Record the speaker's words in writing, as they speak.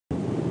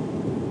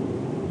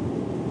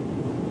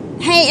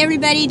Hey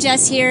everybody,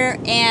 Jess here,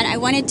 and I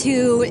wanted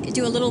to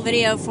do a little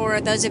video for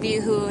those of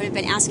you who have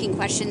been asking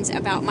questions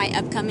about my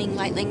upcoming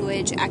light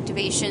language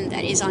activation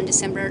that is on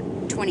December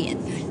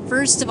 20th.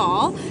 First of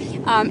all,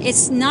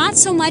 it's not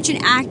so much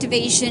an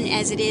activation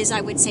as it is,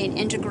 I would say, an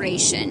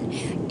integration.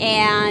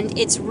 And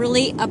it's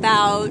really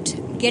about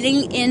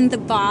getting in the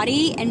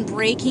body and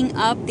breaking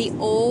up the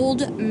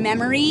old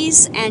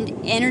memories and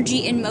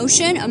energy in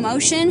motion,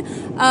 emotion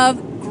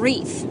of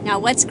grief. Now,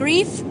 what's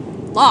grief?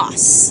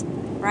 Loss.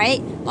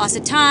 Right? Loss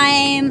of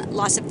time,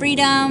 loss of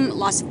freedom,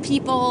 loss of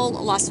people,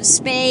 loss of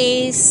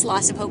space,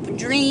 loss of hope and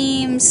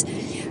dreams,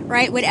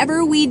 right?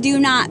 Whatever we do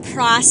not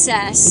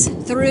process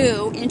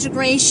through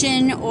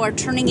integration or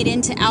turning it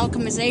into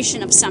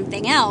alchemization of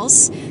something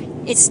else,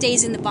 it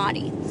stays in the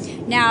body.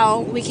 Now,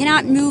 we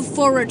cannot move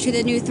forward to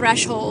the new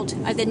threshold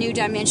of the new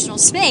dimensional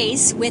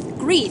space with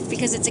grief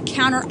because it's a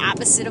counter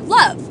opposite of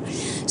love.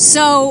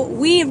 So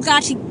we've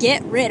got to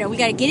get rid of, we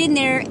got to get in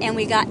there and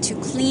we got to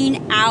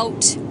clean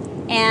out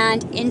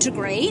and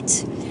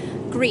integrate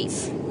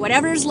grief.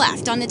 Whatever's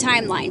left on the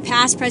timeline,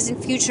 past,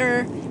 present,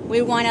 future,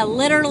 we want to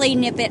literally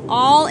nip it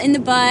all in the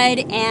bud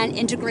and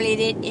integrate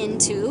it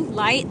into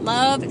light,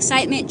 love,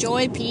 excitement,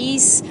 joy,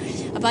 peace,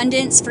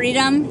 abundance,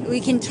 freedom.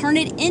 We can turn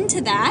it into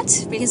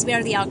that because we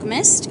are the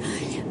alchemist,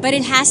 but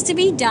it has to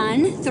be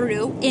done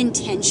through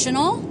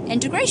intentional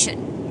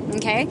integration.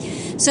 Okay,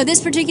 so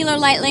this particular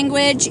light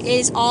language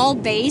is all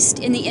based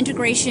in the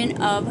integration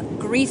of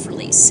grief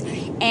release.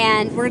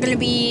 And we're going to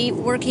be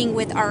working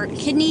with our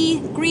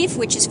kidney grief,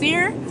 which is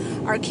fear,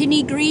 our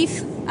kidney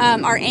grief,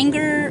 our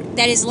anger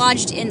that is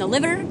lodged in the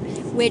liver,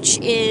 which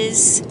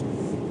is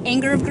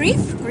anger of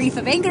grief, grief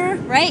of anger,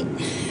 right?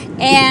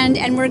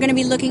 And we're going to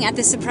be looking at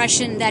the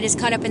suppression that is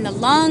caught up in the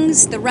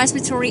lungs, the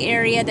respiratory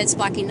area that's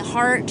blocking the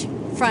heart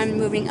from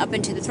moving up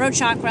into the throat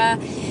chakra.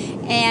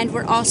 And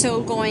we're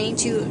also going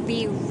to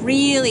be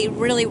really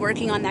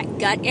working on that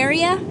gut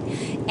area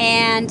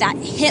and that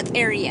hip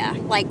area,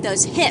 like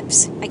those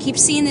hips. I keep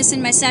seeing this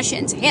in my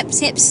sessions.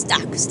 Hips,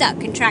 stuck,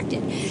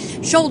 contracted.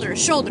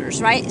 Shoulders,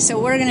 right? So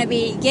we're going to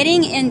be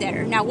getting in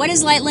there. Now, what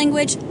is light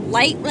language?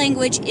 Light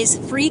language is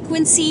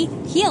frequency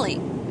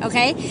healing,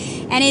 okay?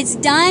 And it's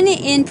done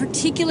in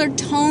particular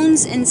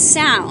tones and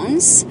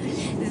sounds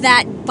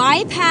that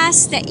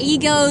bypass the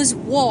ego's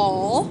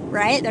wall,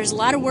 right? There's a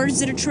lot of words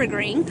that are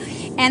triggering,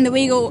 and the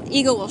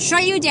ego will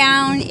shut you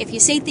down if you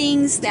say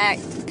things that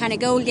kind of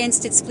go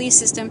against its belief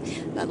system.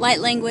 But light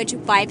language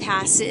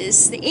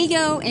bypasses the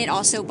ego, and it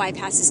also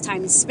bypasses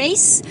time and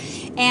space,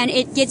 and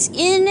it gets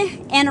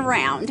in and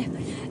around.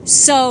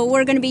 So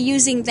we're going to be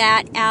using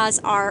that as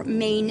our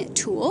main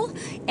tool,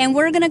 and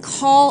we're going to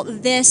call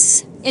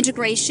this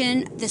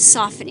integration the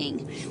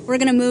softening. We're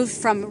going to move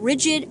from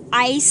rigid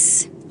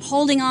ice,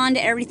 holding on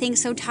to everything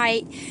so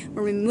tight.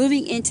 We're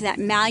moving into that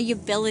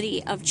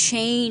malleability of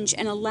change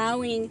and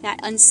allowing that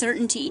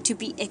uncertainty to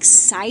be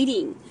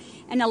exciting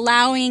and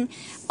allowing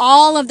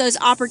all of those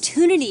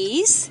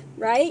opportunities,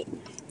 right,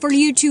 for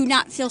you to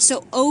not feel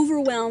so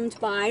overwhelmed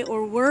by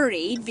or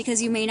worried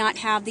because you may not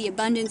have the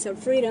abundance of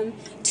freedom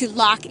to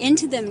lock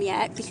into them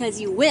yet,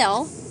 because you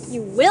will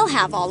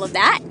have all of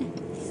that,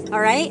 all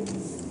right,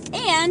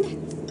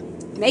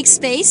 and make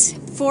space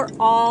for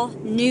all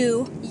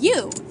new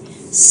you.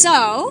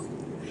 So,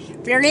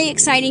 very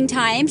exciting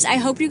times. I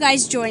hope you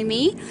guys join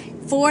me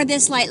for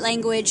this light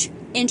language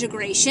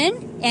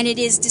integration. And it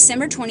is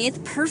December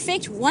 20th,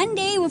 perfect one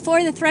day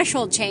before the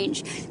threshold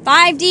change.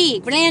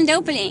 5D, grand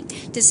opening,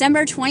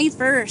 December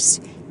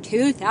 21st,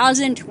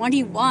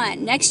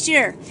 2021. Next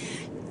year,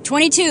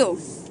 22,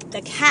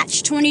 the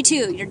catch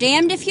 22. You're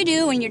damned if you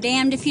do and you're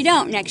damned if you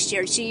don't next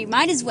year. So you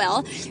might as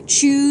well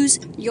choose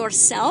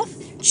yourself,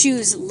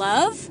 choose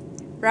love,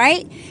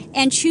 right?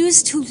 And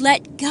choose to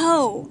let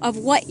go of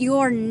what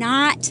you're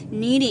not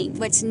needing,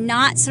 what's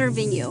not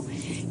serving you.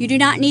 You do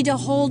not need to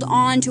hold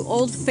on to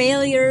old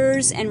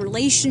failures and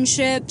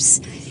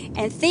relationships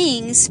and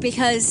things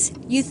because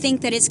you think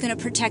that it's going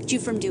to protect you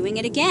from doing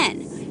it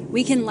again.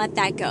 We can let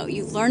that go.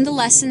 You've learned the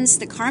lessons.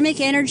 The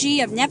karmic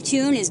energy of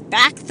Neptune is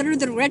back through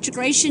the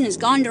retrogression, has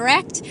gone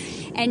direct.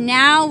 And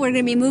now we're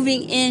going to be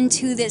moving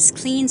into this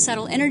clean,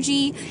 subtle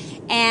energy.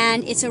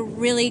 And it's a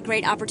really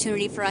great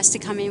opportunity for us to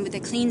come in with a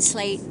clean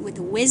slate, with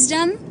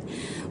wisdom,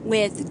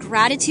 with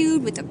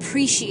gratitude, with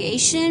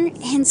appreciation,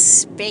 and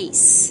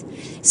space.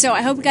 So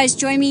I hope you guys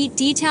join me.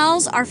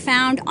 Details are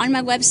found on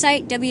my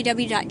website,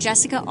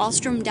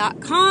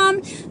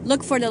 www.jessicaalstrom.com.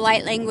 Look for the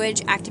light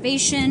language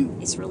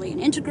activation. It's really an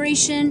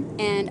integration,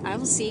 and I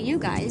will see you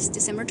guys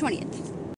December 20th.